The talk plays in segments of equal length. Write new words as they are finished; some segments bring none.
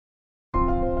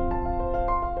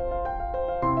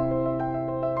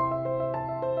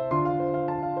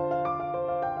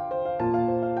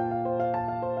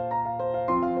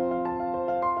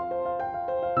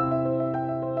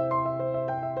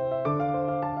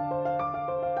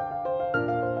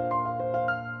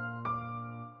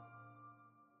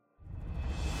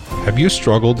Have you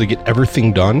struggled to get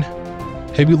everything done?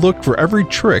 Have you looked for every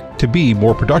trick to be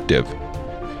more productive?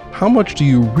 How much do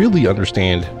you really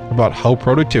understand about how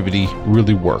productivity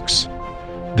really works?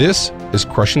 This is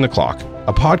Crushing the Clock,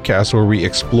 a podcast where we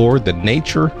explore the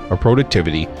nature of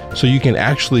productivity so you can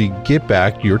actually get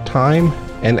back your time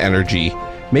and energy,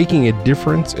 making a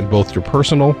difference in both your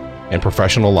personal and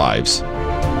professional lives.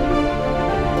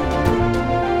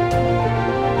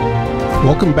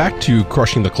 Welcome back to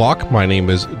Crushing the Clock. My name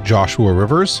is Joshua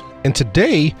Rivers, and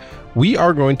today we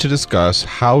are going to discuss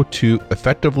how to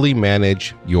effectively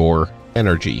manage your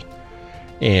energy.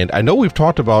 And I know we've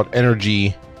talked about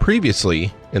energy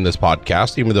previously in this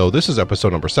podcast, even though this is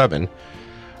episode number 7.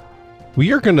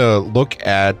 We are going to look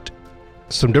at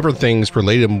some different things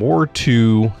related more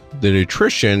to the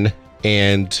nutrition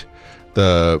and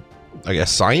the,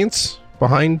 science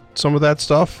behind some of that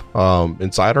stuff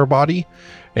inside our body,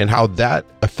 and how that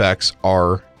affects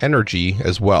our energy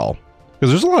as well.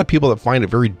 Because there's a lot of people that find it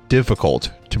very difficult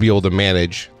to be able to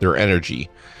manage their energy.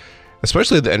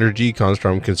 Especially the energy comes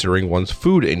from considering one's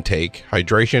food intake,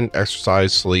 hydration,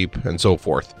 exercise, sleep, and so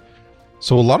forth.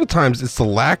 So a lot of times it's the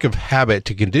lack of habit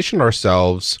to condition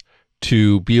ourselves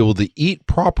to be able to eat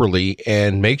properly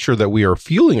and make sure that we are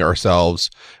fueling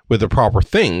ourselves with the proper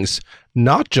things,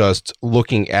 not just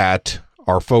looking at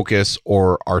our focus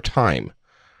or our time.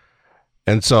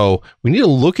 And so we need to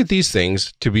look at these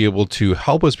things to be able to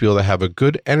help us be able to have a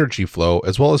good energy flow,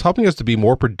 as well as helping us to be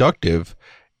more productive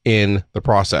in the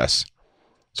process.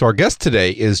 So our guest today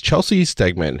is Chelsea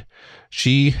Stegman.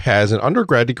 She has an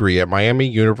undergrad degree at Miami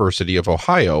University of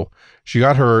Ohio. She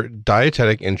got her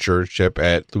dietetic internship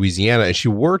at Louisiana, and she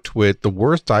worked with the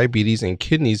worst diabetes and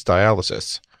kidneys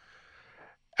dialysis.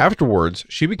 Afterwards,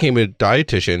 she became a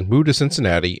dietitian, moved to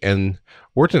Cincinnati, and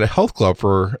worked in a health club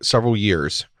for several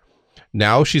years.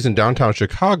 Now she's in downtown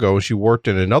Chicago. She worked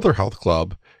in another health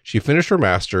club. She finished her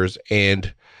master's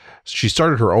and she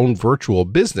started her own virtual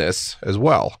business as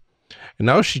well. And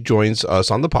now she joins us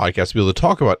on the podcast to be able to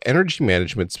talk about energy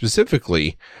management,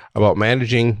 specifically about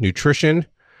managing nutrition,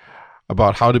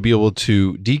 about how to be able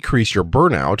to decrease your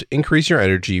burnout, increase your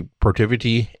energy,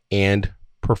 productivity, and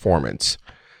performance.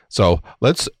 So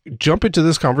let's jump into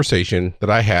this conversation that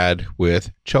I had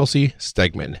with Chelsea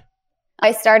Stegman.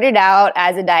 I started out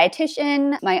as a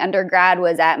dietitian. My undergrad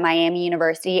was at Miami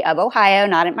University of Ohio,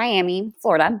 not at Miami,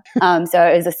 Florida. So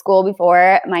it was a school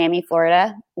before Miami,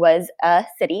 Florida was a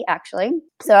city, actually.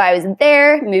 So I was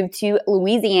there, moved to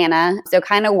Louisiana. So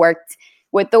kind of worked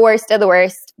with the worst of the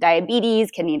worst,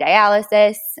 diabetes, kidney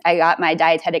dialysis. I got my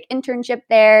dietetic internship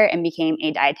there and became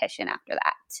a dietitian after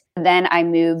that. Then I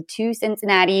moved to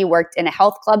Cincinnati, worked in a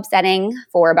health club setting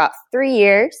for about 3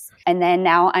 years. And then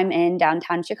now I'm in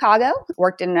downtown Chicago,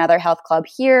 worked in another health club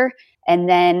here, and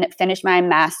then finished my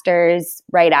master's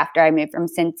right after I moved from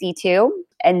Cincy too.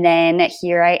 And then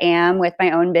here I am with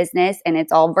my own business, and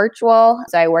it's all virtual.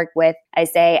 So I work with, I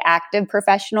say active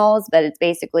professionals, but it's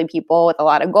basically people with a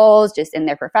lot of goals just in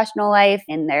their professional life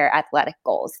and their athletic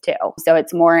goals too. So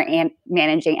it's more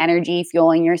managing energy,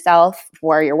 fueling yourself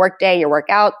for your workday, your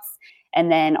workouts,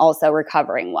 and then also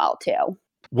recovering well too.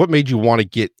 What made you want to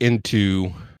get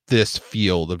into this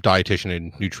field of dietitian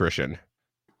and nutrition?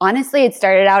 Honestly, it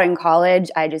started out in college.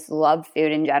 I just loved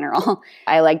food in general.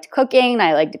 I liked cooking.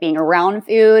 I liked being around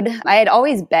food. I had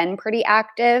always been pretty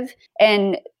active.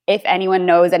 And if anyone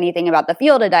knows anything about the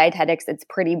field of dietetics, it's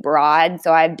pretty broad.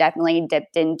 So I've definitely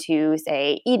dipped into,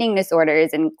 say, eating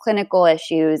disorders and clinical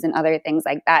issues and other things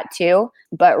like that too.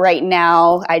 But right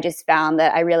now, I just found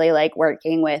that I really like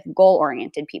working with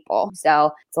goal-oriented people.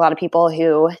 So it's a lot of people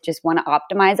who just want to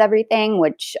optimize everything,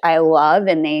 which I love,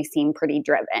 and they seem pretty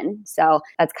driven. So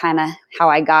that's kind of how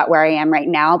I got where I am right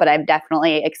now. But I've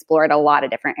definitely explored a lot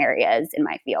of different areas in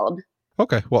my field.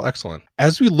 Okay, well, excellent.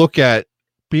 As we look at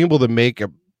being able to make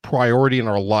a priority in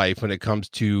our life when it comes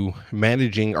to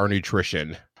managing our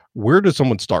nutrition, where does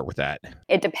someone start with that?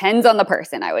 It depends on the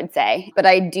person, I would say. But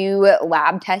I do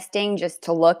lab testing just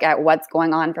to look at what's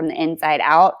going on from the inside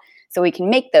out so we can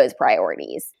make those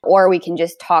priorities. Or we can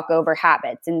just talk over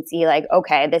habits and see like,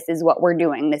 okay, this is what we're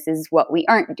doing. This is what we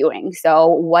aren't doing. So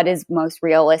what is most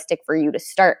realistic for you to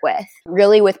start with?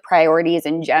 Really with priorities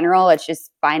in general, it's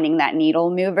just finding that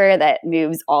needle mover that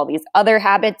moves all these other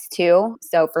habits too.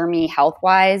 So for me,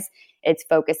 health-wise, it's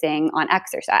focusing on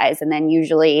exercise. And then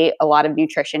usually a lot of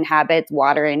nutrition habits,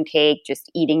 water intake, just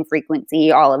eating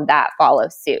frequency, all of that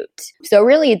follows suit. So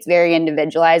really it's very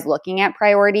individualized looking at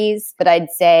priorities, but I'd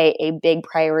say a big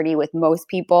priority with most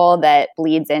people that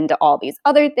bleeds into all these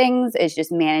other things is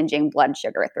just managing blood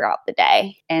sugar throughout the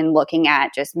day and looking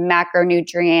at just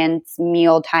macronutrients,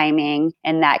 meal timing,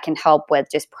 and that can help with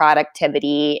just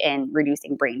productivity and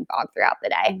reducing brain fog throughout the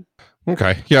day.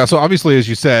 Okay. Yeah. So obviously, as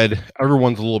you said,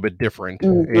 everyone's a little bit different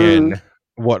in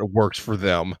what works for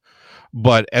them.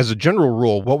 But as a general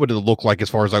rule, what would it look like as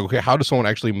far as like, okay, how does someone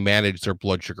actually manage their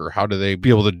blood sugar? How do they be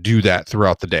able to do that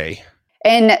throughout the day?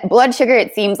 And blood sugar,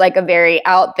 it seems like a very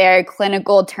out there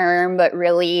clinical term, but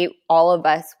really all of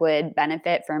us would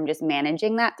benefit from just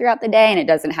managing that throughout the day. And it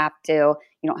doesn't have to,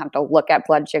 you don't have to look at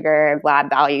blood sugar, lab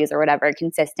values or whatever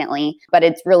consistently, but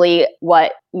it's really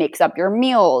what makes up your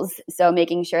meals. So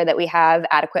making sure that we have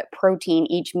adequate protein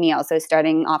each meal. So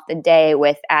starting off the day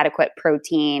with adequate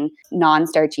protein,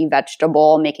 non-starchy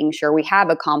vegetable, making sure we have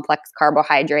a complex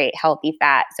carbohydrate, healthy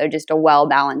fat. So just a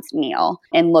well-balanced meal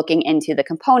and looking into the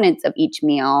components of each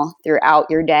meal throughout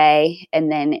your day and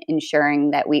then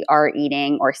ensuring that we are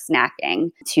eating or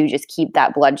snacking to just keep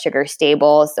that blood sugar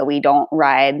stable so we don't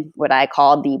ride what I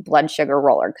call the blood sugar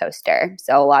roller coaster.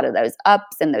 So a lot of those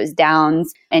ups and those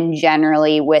downs. And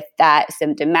generally with that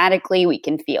symptomatically, we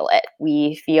can feel it.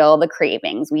 We feel the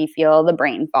cravings. We feel the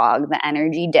brain fog, the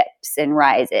energy dips and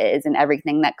rises and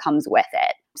everything that comes with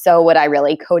it. So what I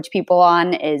really coach people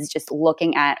on is just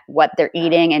looking at what they're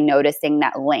eating and noticing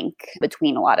that link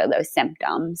between a lot of those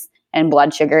symptoms. And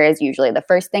blood sugar is usually the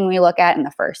first thing we look at and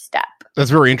the first step. That's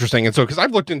very interesting. And so, because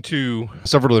I've looked into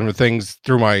several different things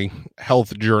through my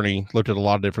health journey, looked at a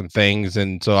lot of different things.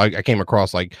 And so I came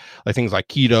across like things like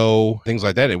keto, things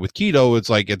like that. And with keto, it's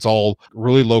like, it's all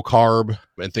really low carb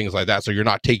and things like that. So you're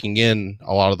not taking in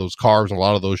a lot of those carbs and a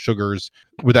lot of those sugars.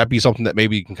 Would that be something that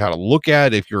maybe you can kind of look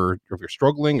at if you're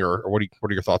struggling, or what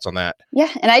are your thoughts on that? Yeah.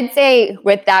 And I'd say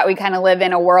with that, we kind of live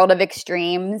in a world of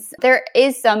extremes. There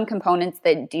is some components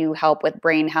that do help with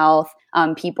brain health.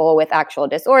 People with actual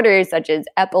disorders such as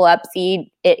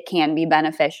epilepsy, it can be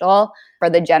beneficial. For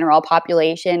the general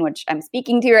population, which I'm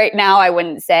speaking to right now, I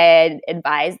wouldn't say I'd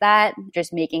advise that.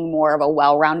 Just making more of a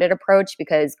well-rounded approach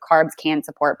because carbs can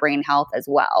support brain health as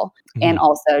well. And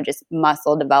also just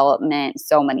muscle development,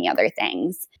 so many other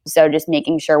things. So just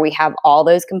making sure we have all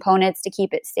those components to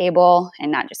keep it stable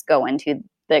and not just go into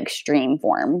the extreme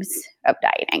forms of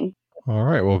dieting. All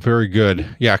right. Well, very good.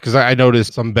 Yeah, because I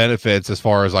noticed some benefits as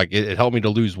far as like it helped me to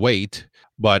lose weight,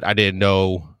 but I didn't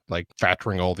know like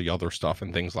factoring all the other stuff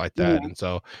and things like that. Yeah. And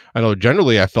so I know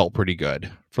generally I felt pretty good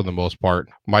for the most part.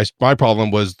 My problem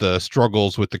was the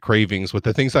struggles with the cravings, with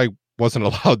the things I wasn't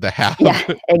allowed to have. Yeah,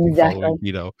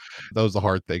 exactly. Those are the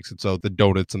hard things. And so the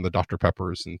donuts and the Dr.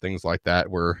 Peppers and things like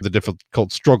that were the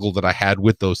difficult struggle that I had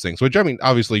with those things, which I mean,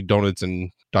 obviously donuts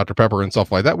and Dr. Pepper and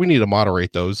stuff like that, we need to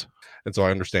moderate those. And so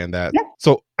I understand that. Yeah.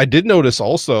 So I did notice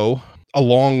also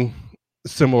along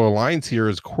similar lines here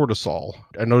is cortisol.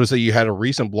 I noticed that you had a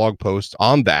recent blog post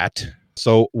on that.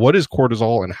 So what is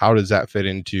cortisol and how does that fit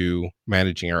into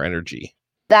managing our energy?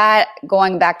 That,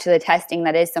 going back to the testing,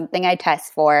 that is something I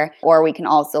test for, or we can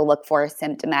also look for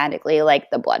symptomatically like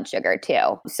the blood sugar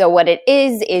too. So what it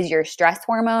is your stress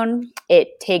hormone.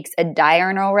 It takes a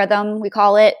diurnal rhythm, we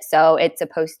call it. So it's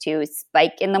supposed to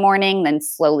spike in the morning, then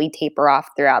slowly taper off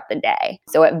throughout the day.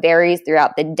 So it varies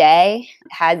throughout the day,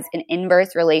 has an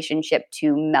inverse relationship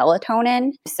to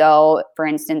melatonin. So for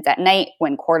instance, at night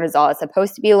when cortisol is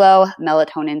supposed to be low,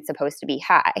 melatonin is supposed to be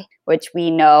high, which we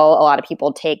know a lot of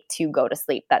people take to go to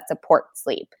sleep, that support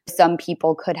sleep. Some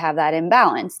people could have that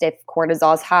imbalanced. If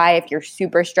cortisol is high, if you're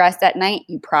super stressed at night,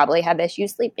 you probably have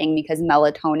issues sleeping because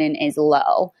melatonin is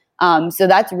low. So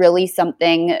that's really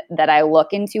something that I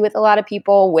look into with a lot of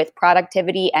people with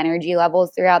productivity, energy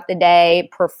levels throughout the day,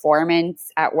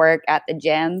 performance at work, at the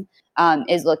gym,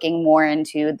 is looking more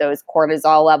into those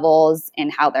cortisol levels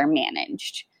and how they're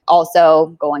managed.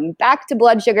 Also, going back to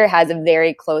blood sugar has a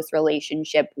very close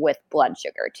relationship with blood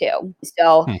sugar too.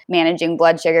 So managing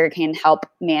blood sugar can help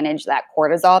manage that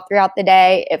cortisol throughout the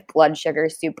day. If blood sugar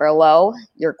is super low,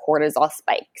 your cortisol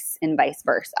spikes and vice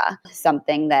versa.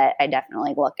 Something that I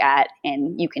definitely look at,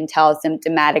 and you can tell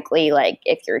symptomatically, like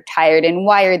if you're tired and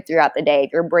wired throughout the day,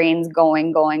 if your brain's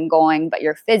going, but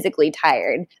you're physically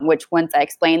tired, which once I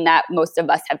explain that, most of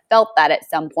us have felt that at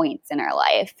some points in our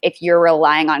life. If you're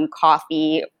relying on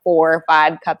coffee 4 or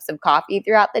 5 cups of coffee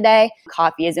throughout the day.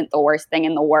 Coffee isn't the worst thing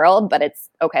in the world, but it's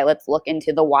okay, let's look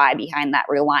into the why behind that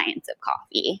reliance of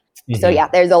coffee. So yeah,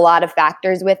 there's a lot of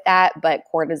factors with that, but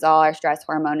cortisol, our stress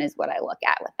hormone, is what I look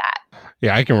at with that.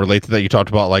 Yeah, I can relate to that. You talked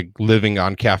about like living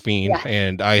on caffeine,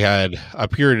 and I had a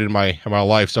period in my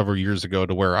life several years ago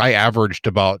to where I averaged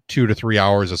about 2 to 3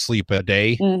 hours of sleep a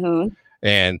day.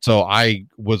 And so I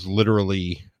was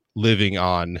literally living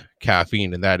on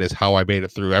caffeine, and that is how I made it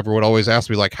through. Everyone always asks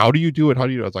me, like, how do you do it? How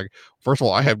do you do it? I was like, first of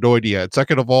all, I have no idea. And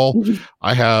second of all,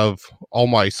 I have all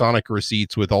my Sonic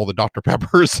receipts with all the Dr.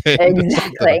 Peppers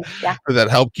that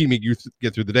help keep me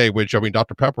get through the day, which, I mean,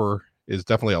 Dr. Pepper is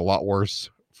definitely a lot worse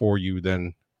for you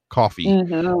than coffee.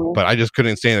 But I just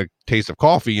couldn't stand the taste of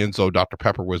coffee, and so Dr.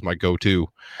 Pepper was my go-to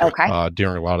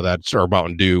during a lot of that, or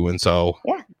Mountain Dew. And so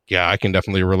yeah, I can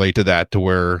definitely relate to that, to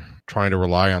where trying to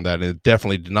rely on that, it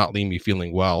definitely did not leave me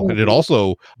feeling well. And it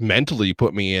also mentally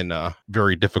put me in a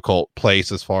very difficult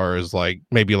place as far as like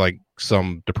maybe like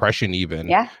some depression even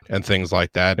and things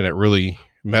like that. And it really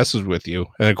messes with you.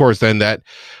 And of course, then that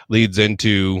leads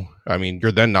into, I mean,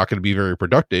 you're then not going to be very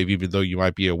productive, even though you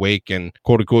might be awake and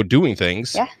quote unquote doing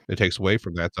things. It takes away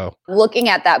from that. So looking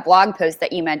at that blog post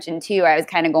that you mentioned too, I was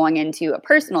kind of going into a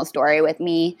personal story with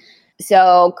me.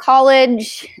 So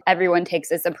college, everyone takes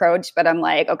this approach, but I'm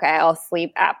like, okay, I'll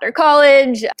sleep after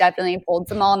college. Definitely pulled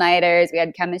some all-nighters. We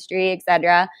had chemistry,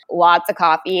 etc. Lots of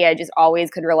coffee. I just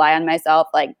always could rely on myself,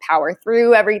 like power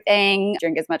through everything,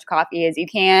 drink as much coffee as you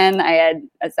can. I had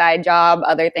a side job,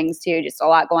 other things too, just a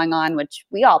lot going on, which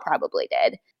we all probably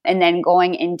did. And then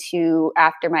going into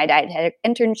after my dietetic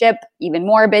internship, even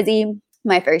more busy.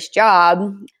 My first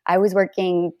job, I was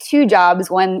working 2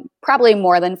 jobs, one probably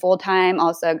more than full-time,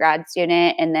 also a grad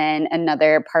student, and then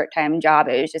another part-time job.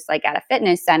 It was just like at a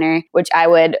fitness center, which I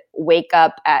would wake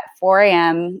up at 4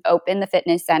 a.m., open the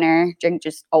fitness center, drink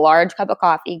just a large cup of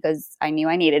coffee because I knew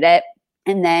I needed it,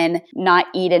 and then not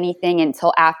eat anything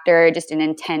until after just an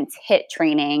intense HIIT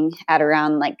training at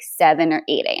around like 7 or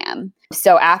 8 a.m.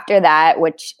 So after that,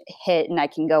 which HIIT, and I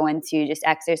can go into just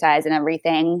exercise and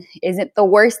everything, isn't the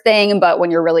worst thing, but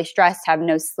when you're really stressed, have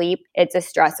no sleep, it's a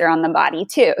stressor on the body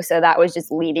too. So that was just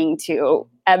leading to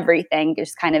everything,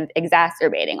 just kind of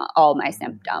exacerbating all my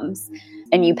symptoms.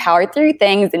 And you power through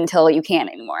things until you can't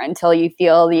anymore, until you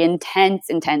feel the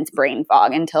intense brain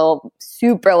fog, until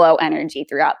super low energy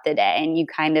throughout the day. And you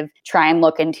kind of try and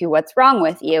look into what's wrong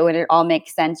with you. And it all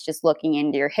makes sense just looking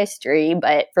into your history.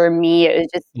 But for me, it was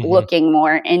just looking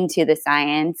more into the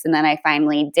science. And then I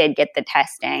finally did get the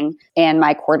testing, and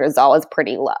my cortisol was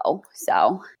pretty low.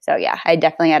 So yeah, I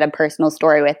definitely had a personal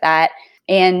story with that.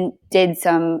 And did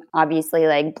some obviously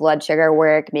like blood sugar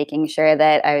work, making sure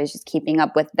that I was just keeping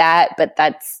up with that. But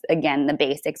that's, again, the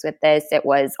basics with this. It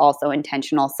was also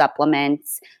intentional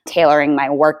supplements, tailoring my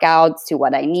workouts to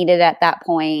what I needed at that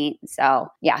point. So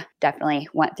yeah, definitely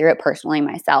went through it personally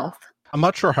myself. I'm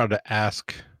not sure how to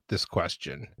ask this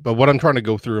question, but what I'm trying to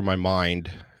go through in my mind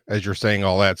as you're saying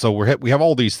all that. So we have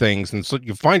all these things. And so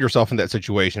you find yourself in that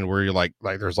situation where you're like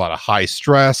there's a lot of high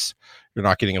stress. You're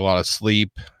not getting a lot of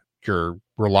sleep. You're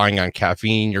relying on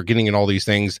caffeine, you're getting in all these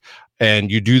things,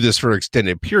 and you do this for an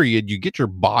extended period, you get your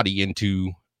body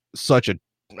into such a,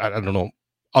 I don't know,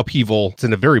 upheaval. It's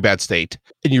in a very bad state.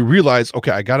 And you realize,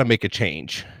 okay, I got to make a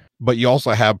change. But you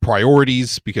also have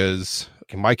priorities because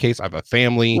in my case, I have a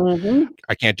family.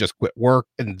 I can't just quit work.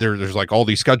 And there's like all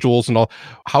these schedules and all.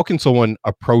 How can someone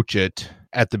approach it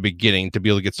at the beginning to be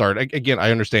able to get started? Again, I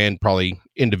understand probably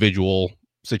individual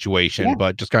situation,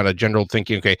 but just kind of general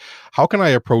thinking, okay, how can I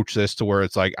approach this to where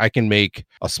it's like I can make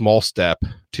a small step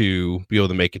to be able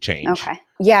to make a change? Okay.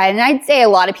 Yeah. And I'd say a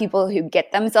lot of people who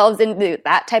get themselves into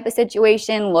that type of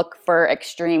situation look for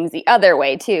extremes the other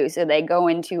way too. So they go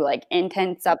into like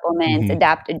intense supplements,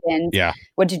 adaptogens,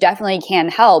 which definitely can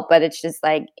help, but it's just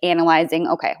like analyzing,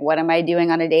 okay, what am I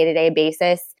doing on a day-to-day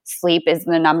basis? Sleep is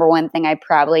the number one thing I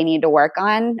probably need to work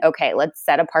on. Okay, let's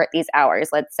set apart these hours.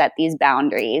 Let's set these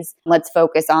boundaries. Let's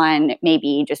focus on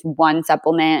maybe just one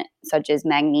supplement, such as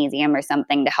magnesium or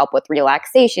something, to help with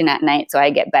relaxation at night so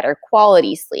I get better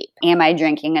quality sleep. Am I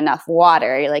drinking enough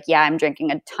water? You're like, yeah, I'm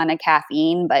drinking a ton of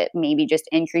caffeine, but maybe just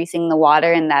increasing the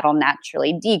water and that'll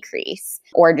naturally decrease.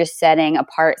 Or just setting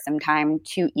apart some time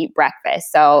to eat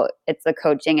breakfast. So it's the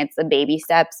coaching, it's the baby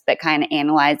steps, but kind of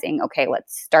analyzing, okay,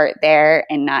 let's start there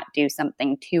and not do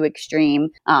something too extreme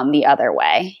the other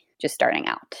way. Just starting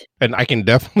out. And I can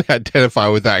definitely identify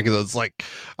with that because it's like,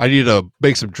 I need to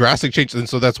make some drastic changes. And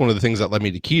so that's one of the things that led me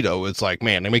to keto. It's like,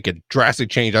 man, I make a drastic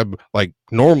change. I'm like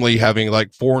normally having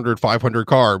like 400, 500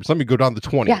 carbs. Let me go down to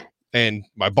 20. And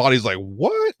my body's like,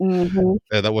 what? Mm-hmm.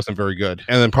 That wasn't very good.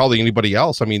 And then probably anybody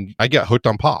else. I mean, I get hooked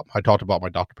on pop. I talked about my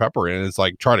Dr. Pepper, and it's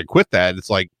like, try to quit that. It's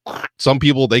like some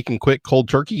people, they can quit cold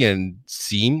turkey and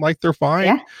seem like they're fine.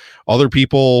 Yeah. Other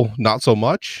people, not so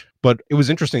much. But it was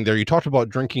interesting there. You talked about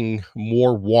drinking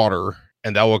more water,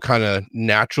 and that will kind of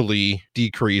naturally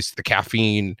decrease the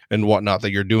caffeine and whatnot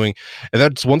that you're doing. And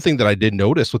that's one thing that I did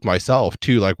notice with myself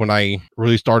too. Like when I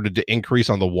really started to increase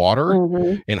on the water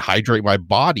and hydrate my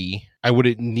body, I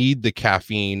wouldn't need the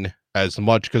caffeine as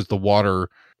much because the water,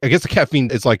 I guess the caffeine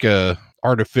is like a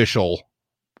artificial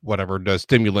whatever, the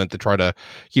stimulant to try to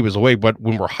keep us awake. But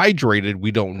when we're hydrated,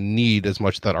 we don't need as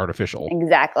much of that artificial.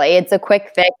 Exactly. It's a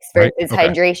quick fix versus Right? Okay.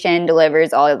 hydration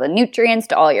delivers all of the nutrients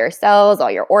to all your cells,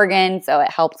 all your organs. So it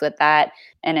helps with that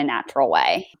in a natural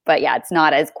way. But yeah, it's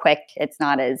not as quick. It's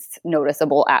not as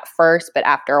noticeable at first. But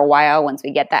after a while, once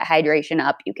we get that hydration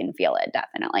up, you can feel it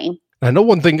definitely. I know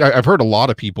one thing, I've heard a lot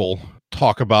of people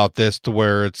talk about this to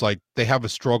where it's like they have a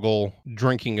struggle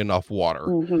drinking enough water.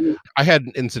 I had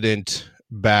an incident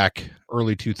back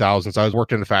early 2000s. I was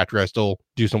working in a factory. I still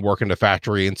do some work in the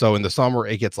factory. And so in the summer,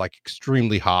 it gets like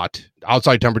extremely hot.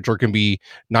 Outside temperature can be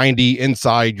 90.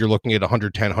 Inside, you're looking at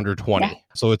 110, 120. Yeah.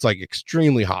 So it's like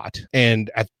extremely hot. And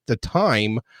at the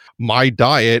time, my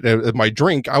diet, my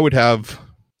drink, I would have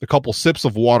a couple sips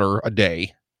of water a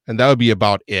day. And that would be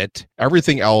about it.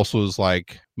 Everything else was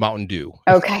like Mountain Dew.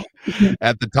 Okay.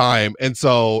 At the time. And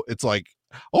so it's like,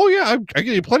 oh yeah, I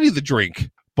get plenty of the drink.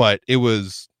 But it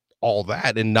was all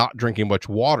that and not drinking much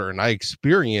water. And I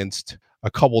experienced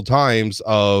a couple times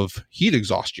of heat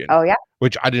exhaustion. Oh, yeah.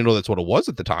 Which I didn't know that's what it was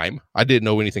at the time. I didn't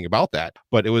know anything about that.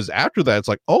 But it was after that, it's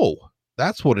like, oh,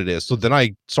 that's what it is. So then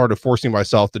I started forcing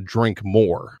myself to drink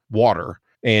more water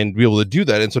and be able to do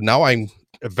that. And so now I'm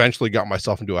eventually got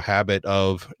myself into a habit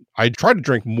of, I try to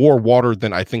drink more water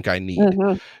than I think I need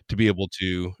to be able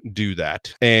to do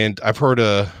that. And I've heard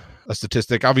a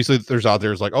statistic, obviously there's out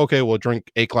there is like, okay, well,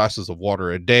 drink 8 glasses of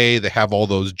water a day. They have all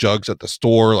those jugs at the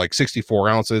store, like 64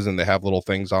 ounces, and they have little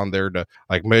things on there to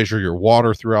like measure your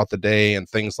water throughout the day and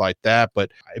things like that.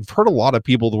 But I've heard a lot of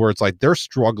people where it's like they're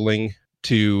struggling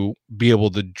to be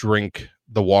able to drink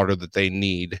the water that they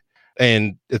need.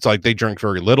 And it's like they drink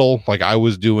very little, like I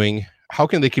was doing. How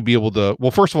can they could be able to,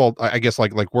 well, first of all, I guess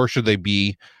like where should they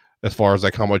be as far as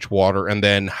like how much water? And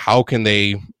then how can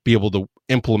they be able to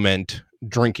implement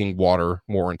drinking water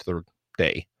more into their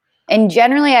day? And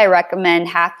generally, I recommend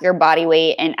half your body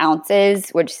weight in ounces,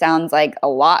 which sounds like a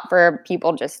lot for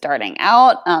people just starting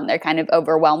out. They're kind of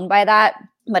overwhelmed by that.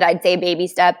 But I'd say baby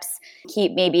steps,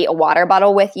 keep maybe a water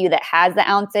bottle with you that has the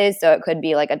ounces. So it could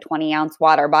be like a 20-ounce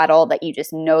water bottle that you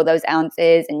just know those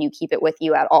ounces and you keep it with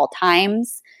you at all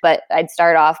times. But I'd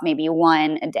start off maybe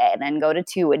 1 a day, then go to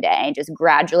 2 a day, just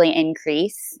gradually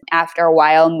increase. After a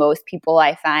while, most people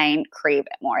I find crave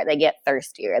it more. They get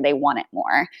thirstier. They want it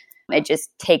more. It just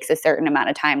takes a certain amount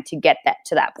of time to get that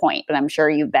to that point. But I'm sure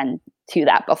you've been to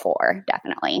that before,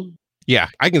 definitely. Yeah,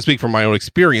 I can speak from my own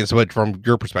experience, but from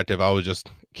your perspective, I was just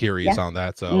curious on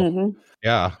that. So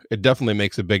yeah, it definitely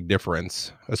makes a big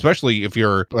difference, especially if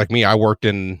you're like me. I worked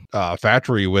in a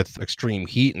factory with extreme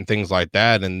heat and things like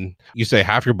that. And you say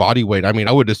half your body weight. I mean,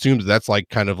 I would assume that's like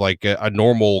kind of like a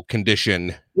normal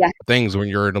condition things. When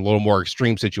you're in a little more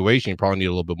extreme situation, you probably need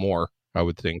a little bit more, I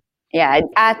would think. Yeah,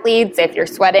 athletes, if you're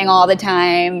sweating all the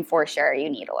time, for sure, you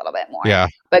need a little bit more. Yeah.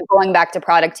 But going back to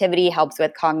productivity helps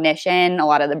with cognition. A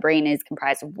lot of the brain is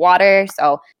comprised of water,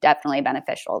 so definitely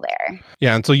beneficial there.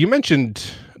 Yeah, and so you mentioned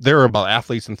there about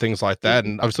athletes and things like that,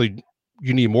 and obviously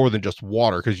you need more than just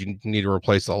water because you need to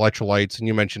replace the electrolytes. And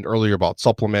you mentioned earlier about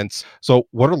supplements. So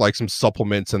what are like some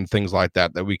supplements and things like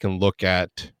that that we can look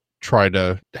at, try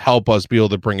to help us be able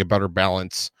to bring a better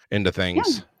balance into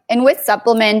things? Yeah. And with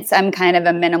supplements, I'm kind of a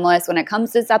minimalist when it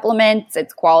comes to supplements.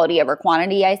 It's quality over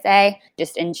quantity, I say.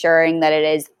 Just ensuring that it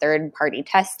is third-party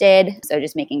tested. So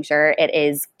just making sure it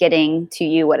is getting to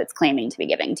you what it's claiming to be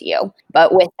giving to you.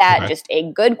 But with that, just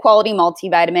a good quality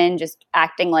multivitamin, just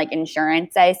acting like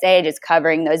insurance, I say, just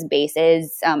covering those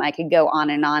bases. I could go on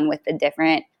and on with the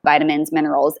different vitamins,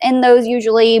 minerals in those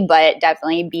usually, but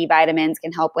definitely B vitamins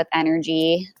can help with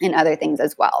energy and other things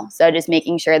as well. So just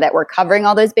making sure that we're covering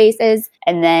all those bases.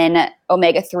 And then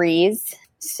omega-3s.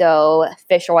 So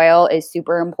fish oil is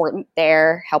super important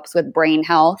there, helps with brain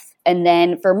health. And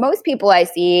then for most people I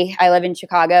see, I live in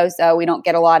Chicago, so we don't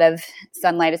get a lot of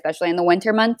sunlight, especially in the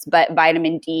winter months, but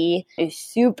vitamin D is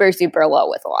super, super low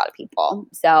with a lot of people.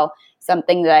 So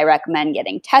something that I recommend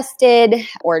getting tested,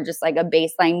 or just like a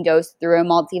baseline dose through a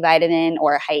multivitamin,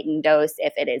 or a heightened dose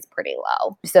if it is pretty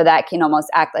low. So that can almost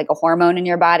act like a hormone in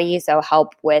your body. So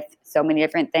help with so many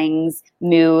different things,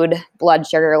 mood, blood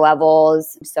sugar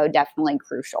levels. So definitely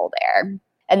crucial there.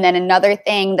 And then another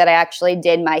thing that I actually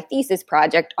did my thesis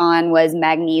project on was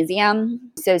magnesium.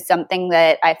 So something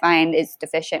that I find is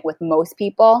deficient with most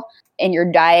people. In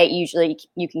your diet, usually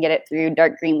you can get it through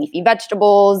dark green leafy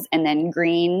vegetables and then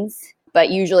greens, but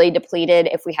usually depleted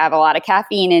if we have a lot of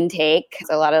caffeine intake.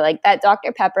 So a lot of like that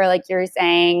Dr. Pepper, like you were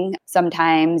saying,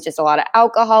 sometimes just a lot of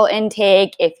alcohol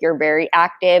intake. If you're very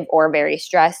active or very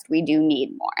stressed, we do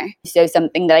need more. So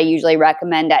something that I usually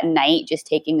recommend at night, just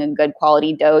taking a good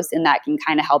quality dose, and that can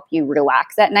kind of help you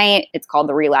relax at night. It's called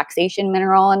the relaxation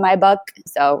mineral in my book.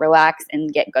 So relax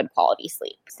and get good quality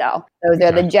sleep. So those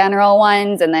are the general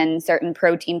ones. And then certain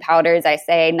protein powders, I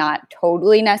say not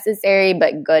totally necessary,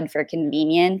 but good for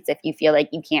convenience if you feel like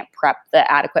you can't prep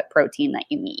the adequate protein that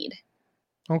you need.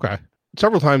 Okay.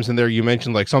 Several times in there, you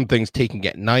mentioned like some things taking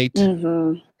at night,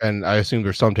 and I assume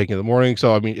there's some taking in the morning.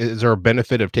 So, I mean, is there a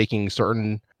benefit of taking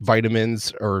certain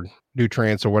vitamins or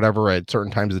nutrients or whatever at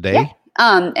certain times of the day? Yeah.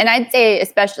 And I'd say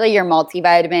especially your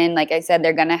multivitamin, like I said,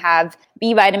 they're going to have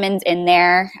B vitamins in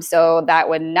there. So that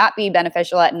would not be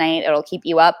beneficial at night. It'll keep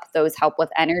you up. Those help with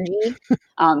energy.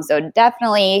 So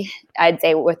definitely, I'd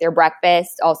say with your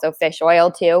breakfast, also fish oil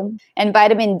too. And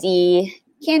vitamin D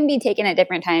can be taken at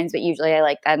different times, but usually I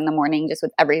like that in the morning just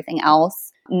with everything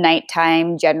else.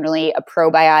 Nighttime, generally a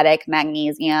probiotic,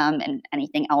 magnesium, and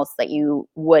anything else that you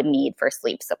would need for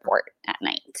sleep support at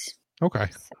night. Okay.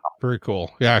 Very cool.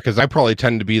 Yeah, because I probably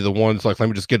tend to be the ones like, let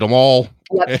me just get them all.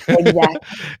 Yep, exactly.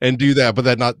 And do that, but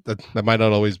that might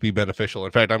not always be beneficial.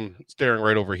 In fact, I'm staring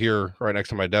right over here, right next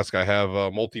to my desk. I have a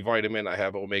multivitamin, I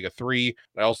have omega-3,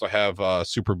 I also have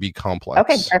Super B complex.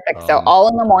 Okay, perfect. So all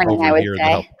in the morning, I would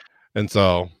say. And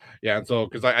so, yeah, and so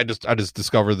because I just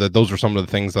discovered that those are some of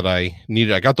the things that I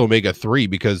needed. I got the omega-3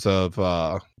 because of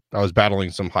I was battling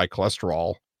some high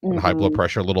cholesterol and high blood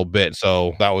pressure a little bit.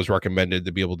 So that was recommended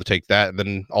to be able to take that. And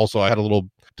then also I had a little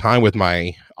time with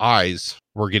my eyes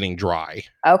were getting dry.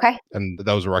 Okay. And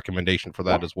that was a recommendation for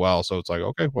that as well. So it's like,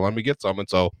 okay, well, let me get some. And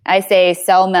so I say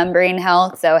cell membrane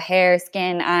health. So hair,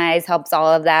 skin, eyes helps all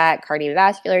of that,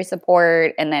 cardiovascular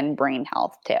support, and then brain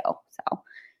health too. So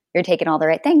you're taking all the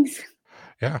right things.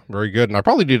 Yeah, very good. And I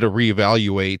probably need to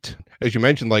reevaluate, as you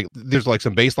mentioned, like there's like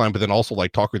some baseline, but then also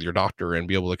like talk with your doctor and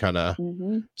be able to kind of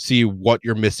see what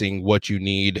you're missing, what you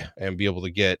need, and be able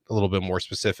to get a little bit more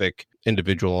specific,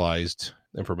 individualized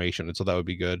information. And so that would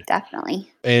be good.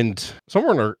 Definitely. And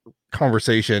somewhere in our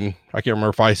conversation, I can't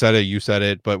remember if I said it, you said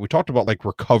it, but we talked about like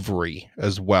recovery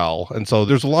as well. And so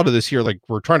there's a lot of this here, like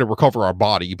we're trying to recover our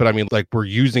body, but I mean, like we're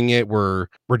using it, we're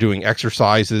doing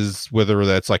exercises, whether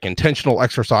that's like intentional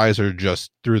exercise or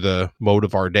just through the mode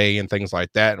of our day and things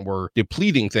like that. And we're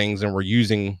depleting things and we're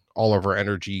using all of our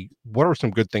energy. What are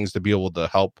some good things to be able to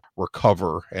help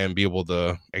recover and be able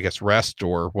to, I guess, rest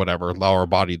or whatever, allow our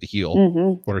body to heal?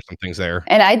 What are some things there?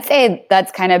 And I'd say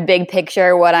that's kind of big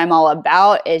picture. What I'm all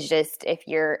about is just if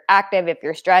you're active, if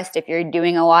you're stressed, if you're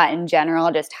doing a lot in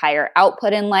general, just higher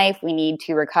output in life, we need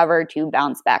to recover to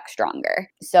bounce back stronger.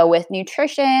 So with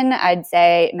nutrition, I'd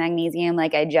say magnesium,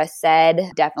 like I just said,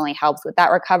 definitely helps with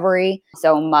that recovery.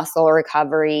 So muscle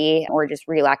recovery or just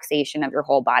relaxation of your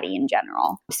whole body in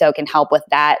general. So it can help with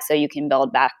that so you can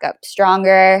build back up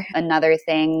stronger. Another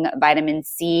thing, vitamin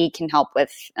C can help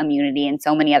with immunity and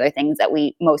so many other things that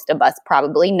most of us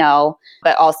probably know,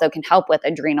 but also can help with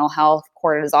adrenal health,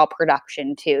 cortisol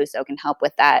production too. So it can help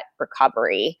with that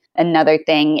recovery. Another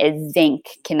thing is zinc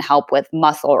can help with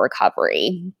muscle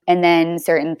recovery. And then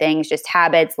certain things, just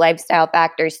habits, lifestyle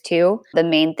factors too. The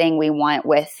main thing we want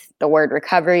with the word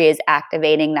recovery is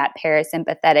activating that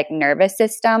parasympathetic nervous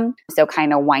system. So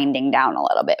kind of winding down a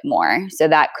little bit more. So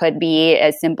that could be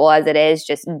as simple as it is,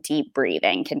 just deep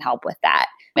breathing can help with that.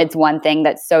 It's one thing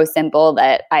that's so simple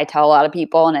that I tell a lot of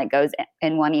people and it goes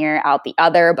in one ear, out the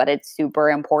other, but it's super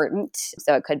important.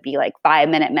 So it could be like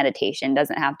 5-minute meditation,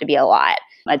 doesn't have to be a lot.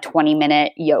 A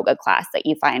 20-minute yoga class that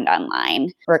you find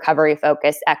online, recovery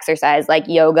focused exercise like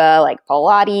yoga, like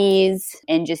Pilates,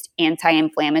 and just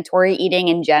anti-inflammatory eating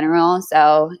in general.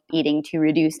 So eating to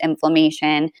reduce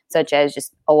inflammation, such as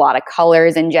just a lot of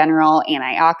colors in general,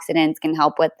 antioxidants can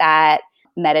help with that.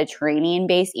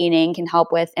 Mediterranean-based eating can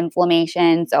help with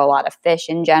inflammation. So a lot of fish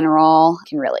in general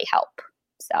can really help.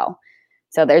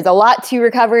 So there's a lot to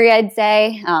recovery, I'd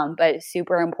say, but it's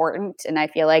super important. And I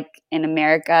feel like in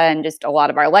America and just a lot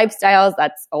of our lifestyles,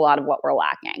 that's a lot of what we're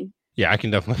lacking. Yeah, I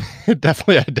can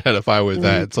definitely identify with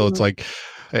that. So it's like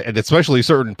And especially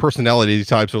certain personality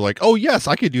types are like, oh yes,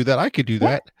 I could do that. I could do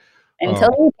that. Until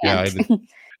you can't. Yeah,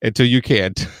 until you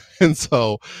can't. And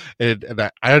so,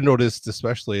 I noticed,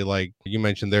 especially like you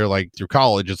mentioned there, like through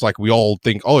college, it's like we all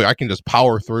think, oh, I can just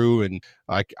power through and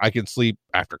I can sleep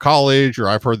after college, or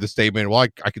I've heard the statement, well,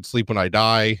 I can sleep when I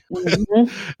die.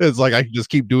 Mm-hmm. It's like I can just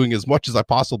keep doing as much as I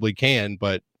possibly can,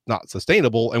 but not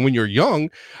sustainable. And when you're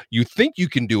young, you think you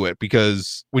can do it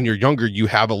because when you're younger, you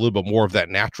have a little bit more of that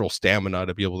natural stamina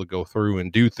to be able to go through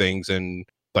and do things, and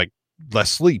like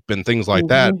less sleep and things like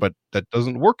that, but that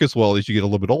doesn't work as well as you get a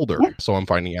little bit older. So I'm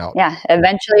finding out. Yeah,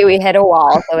 eventually we hit a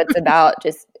wall. So it's about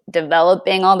just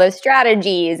developing all those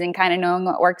strategies and kind of knowing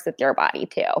what works with your body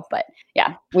too. But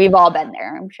yeah, we've all been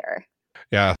there, I'm sure.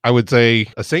 Yeah, I would say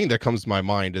a saying that comes to my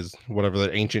mind is whatever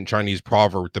that ancient Chinese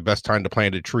proverb, the best time to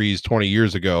plant a tree is 20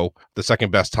 years ago. The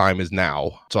second best time is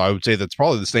now. So I would say that's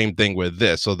probably the same thing with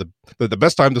this. So the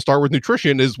best time to start with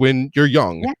nutrition is when you're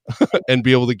young and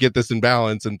be able to get this in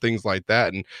balance and things like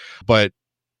that. But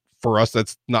for us,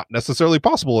 that's not necessarily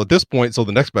possible at this point. So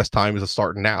the next best time is to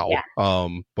start now,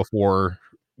 before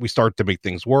we start to make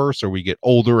things worse or we get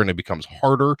older and it becomes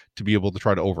harder to be able to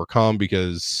try to overcome,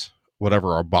 because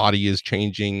whatever our body is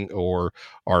changing or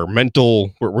our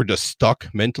mental, we're just stuck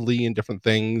mentally in different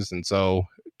things. And so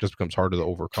it just becomes harder to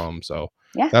overcome. So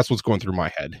that's what's going through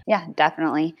my head. Yeah,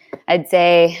 definitely. I'd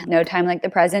say no time like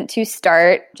the present to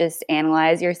start. Just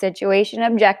analyze your situation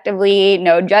objectively,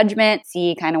 no judgment,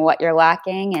 see kind of what you're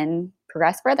lacking and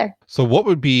progress further. So what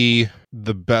would be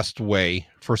the best way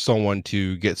for someone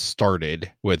to get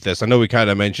started with this? I know we kind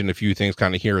of mentioned a few things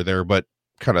kind of here or there, but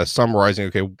kind of summarizing,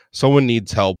 okay, someone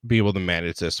needs help be able to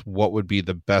manage this. What would be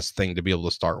the best thing to be able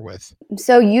to start with?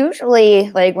 So usually,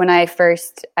 like when I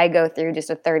go through just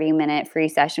a 30-minute free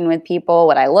session with people,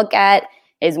 what I look at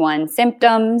is one,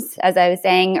 symptoms, as I was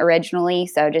saying originally.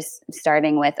 So just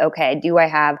starting with, okay, do I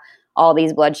have all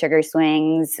these blood sugar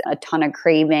swings, a ton of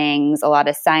cravings, a lot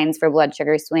of signs for blood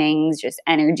sugar swings, just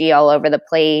energy all over the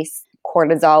place,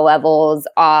 cortisol levels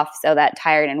off, so that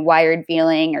tired and wired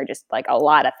feeling, or just like a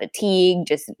lot of fatigue.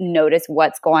 Just notice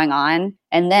what's going on,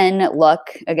 and then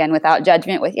look again without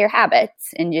judgment with your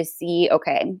habits and just see,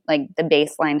 okay, like the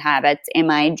baseline habits. Am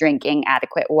I drinking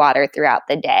adequate water throughout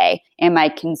the day? Am I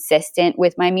consistent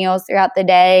with my meals throughout the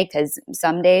day? Because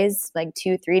some days, like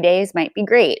 2-3 days might be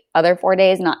great. Other 4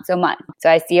 days, not so much. So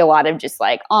I see a lot of just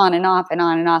like on and off and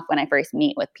on and off when I first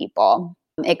meet with people.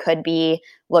 It could be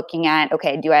looking at,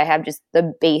 okay, do I have just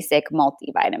the basic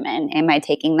multivitamin? Am I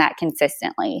taking that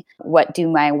consistently? What do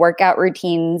my workout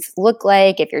routines look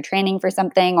like if you're training for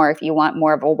something, or if you want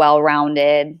more of a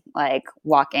well-rounded, like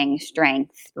walking,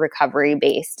 strength,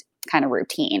 recovery-based kind of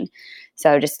routine?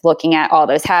 So just looking at all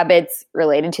those habits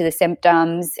related to the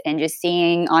symptoms and just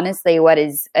seeing, honestly, what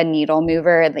is a needle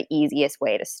mover, the easiest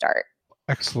way to start.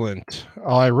 Excellent.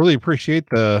 I really appreciate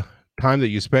the time that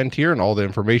you spent here and all the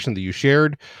information that you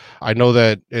shared. I know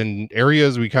that in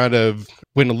areas we kind of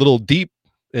went a little deep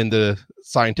into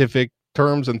scientific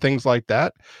terms and things like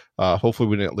that. Hopefully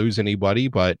we didn't lose anybody,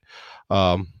 but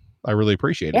I really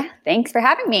appreciate it. Yeah, thanks for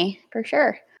having me, for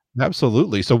sure.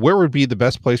 Absolutely. So where would be the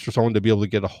best place for someone to be able to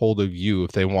get a hold of you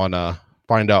if they want to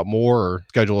find out more or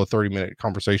schedule a 30-minute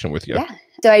conversation with you? Yeah.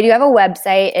 So I do have a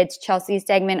website. It's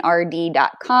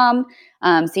chelseastegmanrd.com.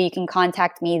 So you can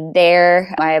contact me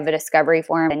there. I have a discovery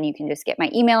form and you can just get my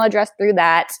email address through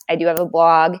that. I do have a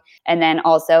blog, and then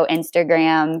also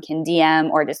Instagram, can DM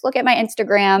or just look at my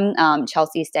Instagram,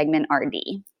 Chelsea Stegman RD.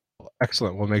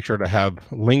 Excellent. We'll make sure to have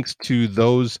links to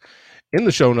those in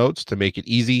the show notes to make it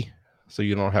easy, so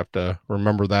you don't have to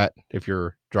remember that if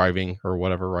you're driving or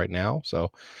whatever right now.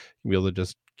 So you'll be able to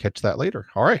just catch that later.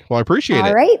 All right. Well, I appreciate it.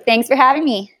 All right. Thanks for having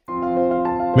me.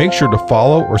 Make sure to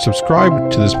follow or subscribe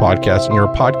to this podcast in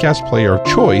your podcast player of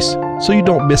choice so you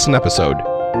don't miss an episode.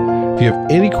 If you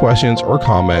have any questions or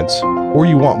comments, or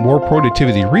you want more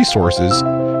productivity resources,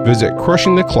 visit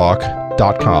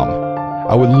crushingtheclock.com.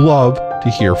 I would love to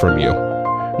hear from you.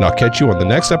 And I'll catch you on the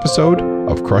next episode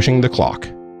of Crushing the Clock.